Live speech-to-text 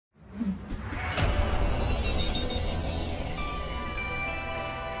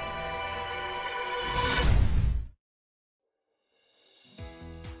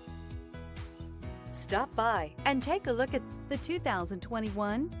Stop by and take a look at the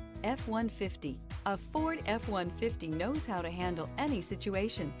 2021 F-150. A Ford F-150 knows how to handle any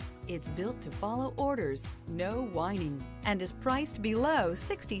situation. It's built to follow orders, no whining, and is priced below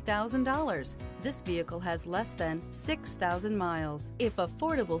 $60,000. This vehicle has less than 6,000 miles. If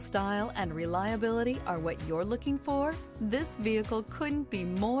affordable style and reliability are what you're looking for, this vehicle couldn't be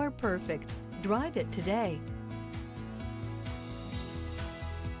more perfect. Drive it today.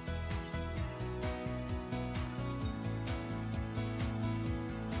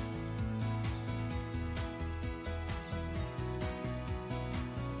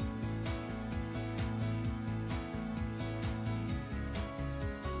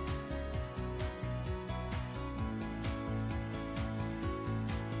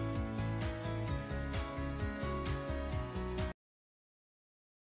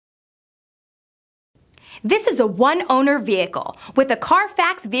 This is a one-owner vehicle with a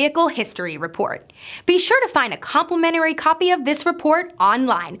Carfax Vehicle History Report. Be sure to find a complimentary copy of this report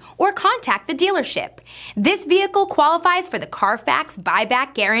online or contact the dealership. This vehicle qualifies for the Carfax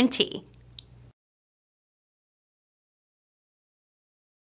Buyback Guarantee.